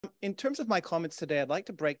In terms of my comments today, I'd like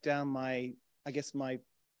to break down the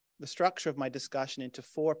structure of my discussion into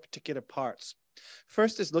four particular parts.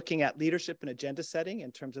 First is looking at leadership and agenda setting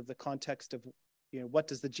in terms of the context of, what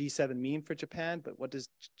does the G7 mean for Japan, but what does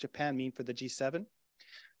Japan mean for the G7?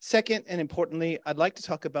 Second, and importantly, I'd like to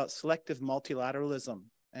talk about selective multilateralism.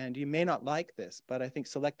 And you may not like this, but I think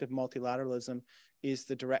selective multilateralism is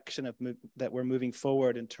the direction that we're moving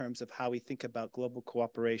forward in terms of how we think about global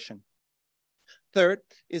cooperation. Third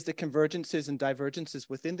is the convergences and divergences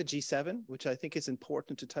within the G7, which I think is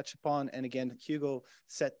important to touch upon. And again, Hugo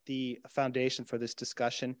set the foundation for this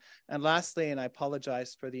discussion. And lastly, and I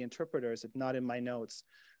apologize for the interpreters, if not in my notes,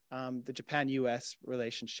 the Japan-US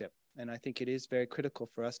relationship. And I think it is very critical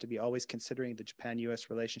for us to be always considering the Japan-US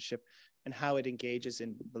relationship and how it engages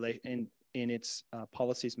in its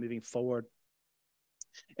policies moving forward.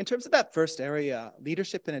 In terms of that first area,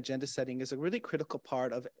 leadership and agenda setting is a really critical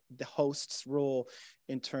part of the host's role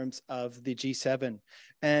in terms of the G7.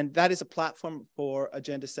 And that is a platform for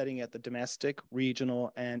agenda setting at the domestic,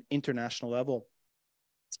 regional, and international level.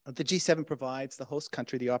 The G7 provides the host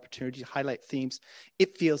country the opportunity to highlight themes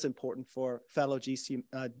it feels important for fellow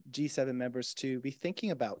G7 members to be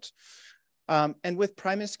thinking about. And with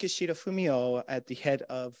Prime Minister Kishida Fumio at the head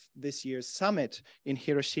of this year's summit in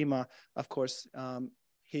Hiroshima, of course,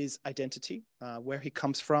 his identity, where he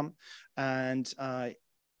comes from, and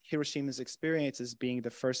Hiroshima's experience as being the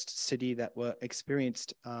first city that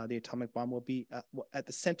experienced the atomic bomb will be at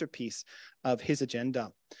the centerpiece of his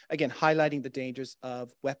agenda. Again, highlighting the dangers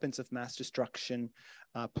of weapons of mass destruction,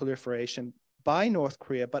 proliferation by North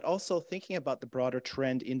Korea, but also thinking about the broader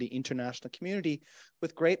trend in the international community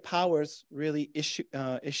with great powers really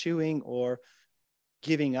issuing or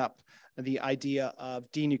giving up the idea of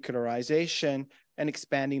denuclearization and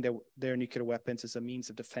expanding their nuclear weapons as a means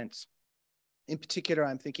of defense. In particular,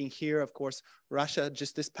 I'm thinking here, of course, Russia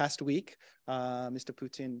just this past week, Mr.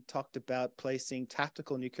 Putin talked about placing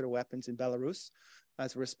tactical nuclear weapons in Belarus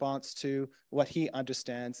as a response to what he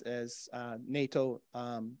understands as NATO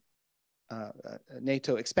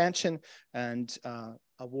expansion and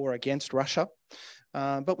a war against Russia.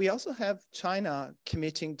 But we also have China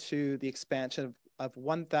committing to the expansion of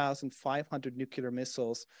 1,500 nuclear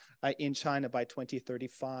missiles in China by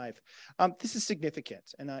 2035. This is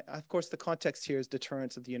significant. And of course, the context here is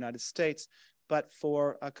deterrence of the United States. But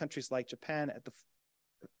for countries like Japan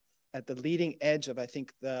at the leading edge of, I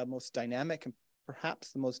think, the most dynamic and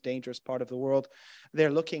perhaps the most dangerous part of the world,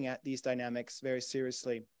 they're looking at these dynamics very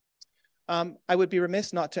seriously. I would be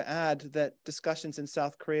remiss not to add that discussions in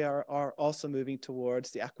South Korea are also moving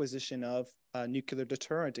towards the acquisition of a nuclear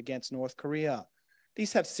deterrent against North Korea.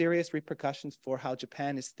 These have serious repercussions for how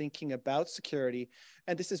Japan is thinking about security.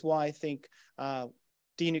 And this is why I think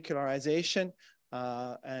denuclearization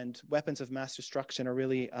and weapons of mass destruction are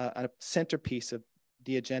really a centerpiece of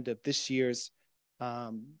the agenda of this year's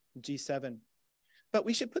G7. But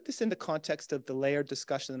we should put this in the context of the layered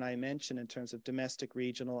discussion that I mentioned in terms of domestic,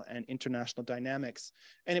 regional, and international dynamics.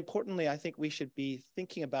 And importantly, I think we should be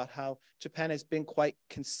thinking about how Japan has been quite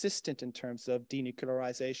consistent in terms of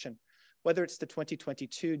denuclearization. Whether it's the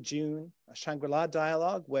 2022 June Shangri-La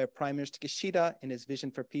dialogue, where Prime Minister Kishida, in his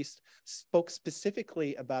Vision for Peace, spoke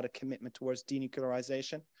specifically about a commitment towards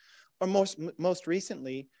denuclearization, or most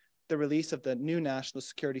recently, the release of the new national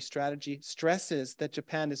security strategy stresses that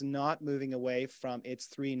Japan is not moving away from its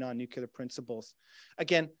three non-nuclear principles.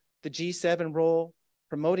 Again, the G7 role,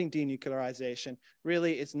 promoting denuclearization,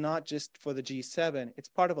 really is not just for the G7. It's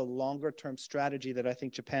part of a longer-term strategy that I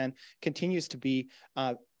think Japan continues to be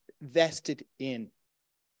vested in.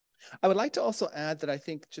 I would like to also add that I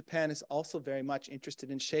think Japan is also very much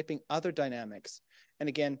interested in shaping other dynamics. And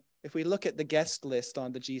again, if we look at the guest list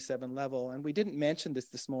on the G7 level, and we didn't mention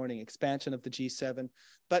this morning, expansion of the G7,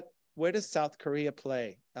 but where does South Korea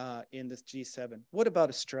play in this G7? What about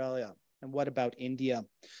Australia? And what about India?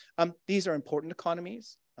 These are important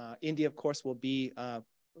economies. India, of course, will be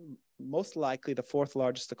most likely the fourth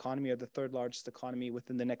largest economy or the third largest economy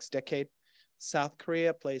within the next decade. South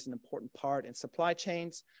Korea plays an important part in supply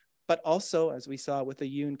chains, but also, as we saw with the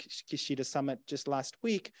Yoon Kishida summit just last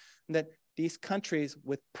week, that these countries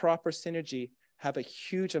with proper synergy have a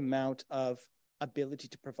huge amount of ability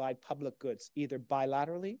to provide public goods, either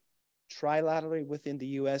bilaterally, trilaterally within the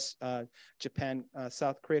US, Japan,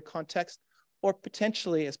 South Korea context, or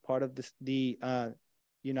potentially as part of the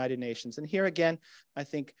United Nations. And here again, I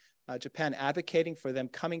think Japan advocating for them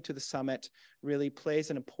coming to the summit really plays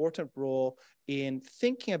an important role in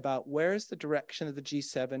thinking about where is the direction of the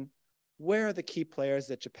G7, where are the key players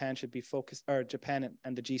that Japan should be focused, or Japan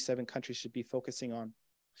and the G7 countries should be focusing on.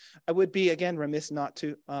 I would be, again, remiss not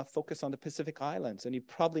to focus on the Pacific Islands. And you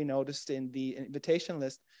probably noticed in the invitation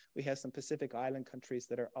list, we have some Pacific Island countries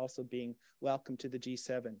that are also being welcomed to the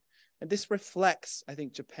G7. And this reflects, I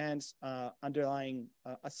think, Japan's underlying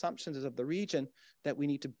assumptions of the region that we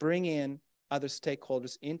need to bring in other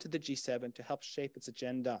stakeholders into the G7 to help shape its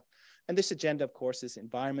agenda. And this agenda, of course, is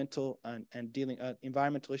environmental and dealing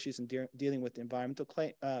environmental issues and dealing with environmental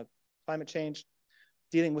climate change,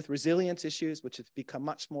 dealing with resilience issues, which have become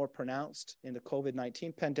much more pronounced in the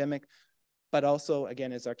COVID-19 pandemic, but also,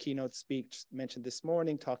 again, as our keynote speech mentioned this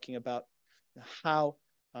morning, talking about how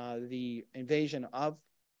the invasion of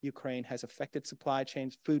Ukraine has affected supply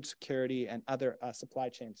chains, food security, and other supply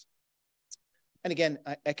chains. And again,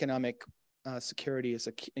 economic security is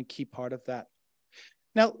a key part of that.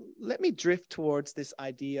 Now, let me drift towards this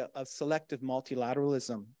idea of selective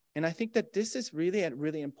multilateralism. And I think that this is really a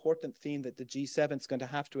really important theme that the G7 is going to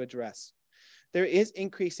have to address. There is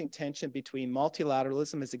increasing tension between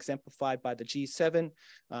multilateralism as exemplified by the G7,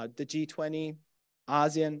 the G20,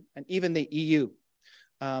 ASEAN, and even the EU,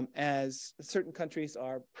 as certain countries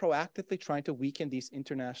are proactively trying to weaken these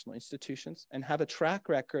international institutions and have a track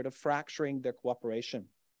record of fracturing their cooperation.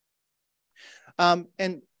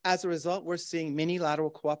 And as a result, we're seeing mini-lateral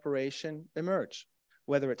cooperation emerge,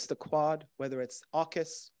 whether it's the Quad, whether it's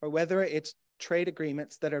AUKUS, or whether it's trade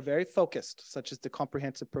agreements that are very focused, such as the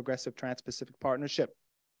Comprehensive Progressive Trans-Pacific Partnership.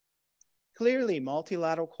 Clearly,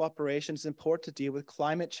 multilateral cooperation is important to deal with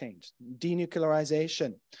climate change,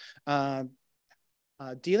 denuclearization,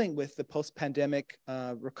 dealing with the post-pandemic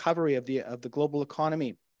recovery of the global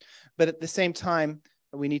economy. But at the same time,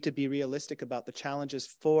 we need to be realistic about the challenges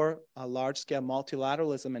for large-scale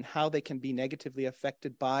multilateralism and how they can be negatively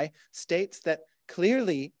affected by states that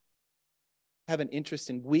clearly have an interest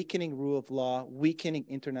in weakening rule of law, weakening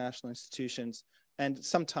international institutions, and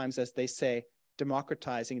sometimes, as they say,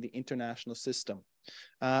 democratizing the international system.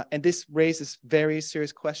 And this raises very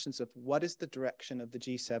serious questions of what is the direction of the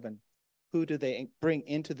G7? Who do they bring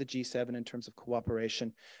into the G7 in terms of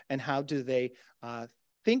cooperation? And how do they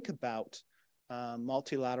think about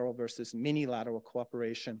multilateral versus mini-lateral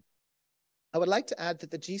cooperation? I would like to add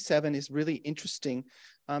that the G7 is really interesting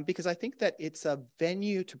because I think that it's a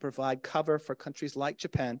venue to provide cover for countries like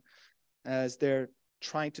Japan as they're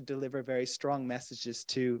trying to deliver very strong messages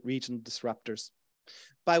to regional disruptors.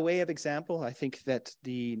 By way of example, I think that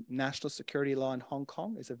the national security law in Hong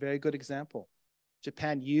Kong is a very good example.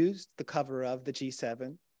 Japan used the cover of the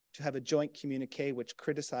G7 to have a joint communique which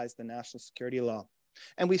criticized the national security law.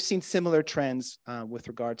 And we've seen similar trends with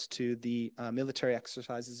regards to the military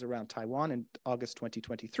exercises around Taiwan in August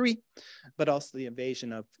 2023, but also the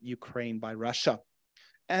invasion of Ukraine by Russia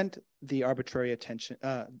and the arbitrary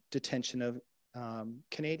detention of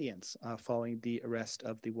Canadians following the arrest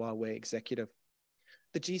of the Huawei executive.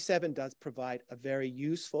 The G7 does provide a very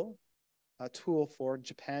useful tool for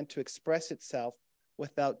Japan to express itself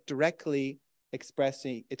without directly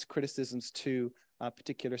expressing its criticisms to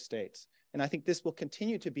particular states. And I think this will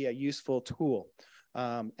continue to be a useful tool.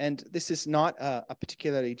 And this is not a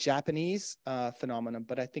particularly Japanese phenomenon,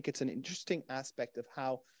 but I think it's an interesting aspect of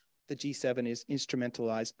how the G7 is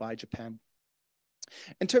instrumentalized by Japan.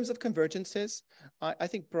 In terms of convergences, I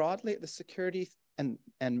think broadly at the security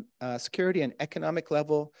and economic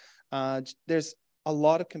level, there's a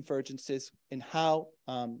lot of convergences in how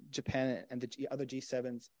Japan and the other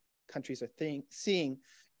G7 countries are seeing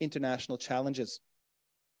international challenges.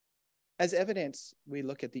 As evidence, we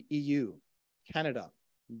look at the EU, Canada,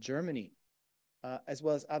 Germany, as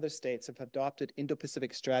well as other states have adopted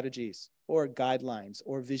Indo-Pacific strategies or guidelines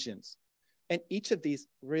or visions. And each of these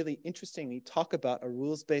really interestingly talk about a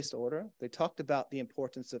rules-based order. They talked about the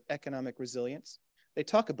importance of economic resilience. They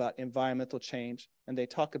talk about environmental change, and they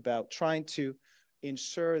talk about trying to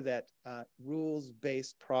ensure that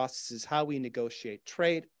rules-based processes, how we negotiate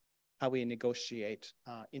trade, how we negotiate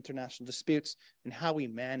international disputes, and how we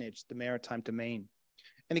manage the maritime domain.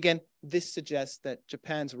 And again, this suggests that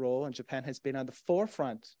Japan's role, and Japan has been on the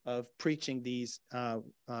forefront of preaching these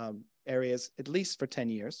areas at least for 10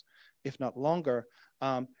 years, if not longer,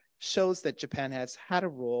 shows that Japan has had a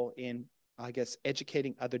role in, I guess,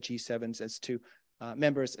 educating other G7s as to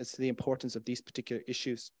members as to the importance of these particular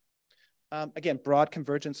issues. Again, broad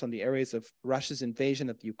convergence on the areas of Russia's invasion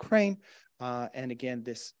of Ukraine, and again,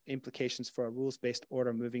 this implications for a rules-based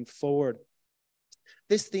order moving forward.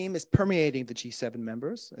 This theme is permeating the G7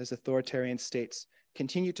 members as authoritarian states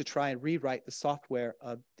continue to try and rewrite the software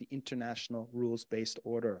of the international rules-based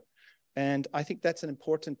order. And I think that's an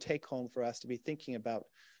important take-home for us to be thinking about.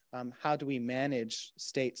 How do we manage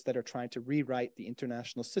states that are trying to rewrite the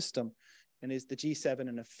international system And is the G7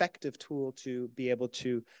 an effective tool to be able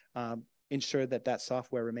to ensure that that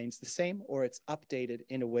software remains the same, or it's updated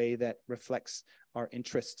in a way that reflects our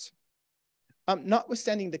interests?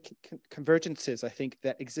 Notwithstanding the convergences, I think,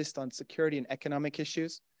 that exist on security and economic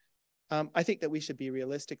issues, I think that we should be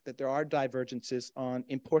realistic that there are divergences on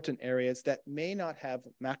important areas that may not have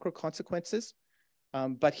macro consequences.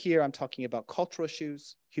 But here I'm talking about cultural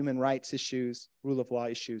issues, human rights issues, rule of law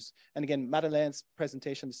issues. And again, Madeleine's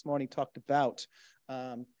presentation this morning talked about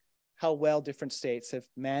how well different states have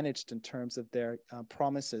managed in terms of their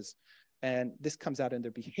promises. And this comes out in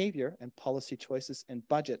their behavior and policy choices and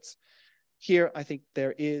budgets. Here, I think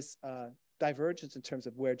there is divergence in terms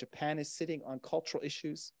of where Japan is sitting on cultural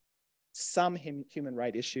issues, some human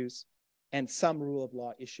rights issues, and some rule of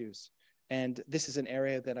law issues. And this is an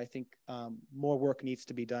area that I think more work needs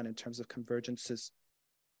to be done in terms of convergences.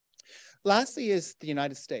 Lastly is the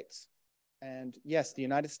United States. And yes, the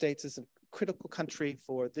United States is a critical country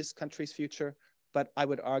for this country's future, but I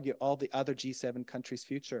would argue all the other G7 countries'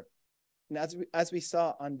 future. And as we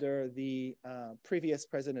saw under the previous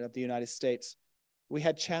president of the United States, we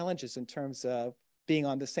had challenges in terms of being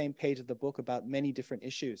on the same page of the book about many different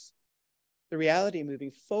issues. The reality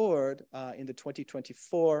moving forward in the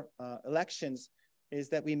 2024 elections is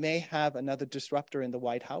that we may have another disruptor in the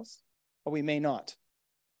White House, or we may not.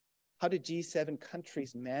 How do G7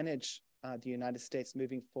 countries manage the United States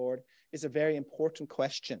moving forward is a very important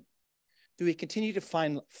question. Do we continue to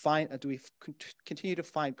find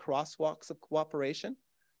crosswalks of cooperation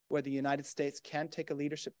where the United States can take a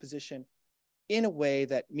leadership position in a way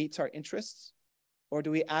that meets our interests? Or do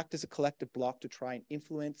we act as a collective bloc to try and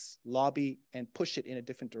influence, lobby, and push it in a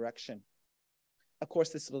different direction? Of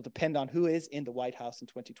course, this will depend on who is in the White House in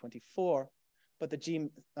 2024, but the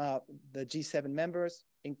G7 members,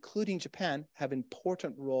 including Japan, have an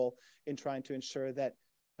important role in trying to ensure that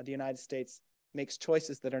the United States makes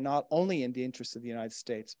choices that are not only in the interests of the United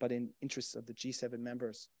States, but in interests of the G7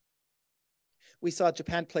 members. We saw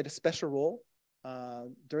Japan played a special role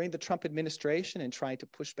during the Trump administration in trying to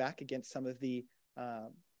push back against some of the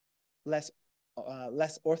less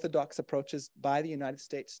orthodox approaches by the United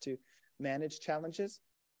States to manage challenges.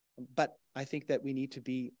 But I think that we need to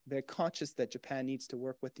be very conscious that Japan needs to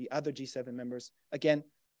work with the other G7 members, again,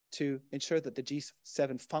 to ensure that the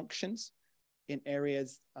G7 functions in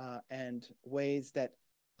areas and ways that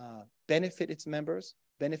benefit its members,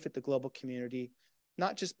 benefit the global community,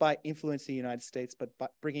 not just by influencing the United States, but by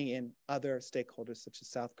bringing in other stakeholders such as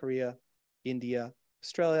South Korea, India,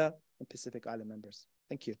 Australia, and Pacific Island members.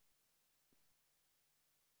 Thank you.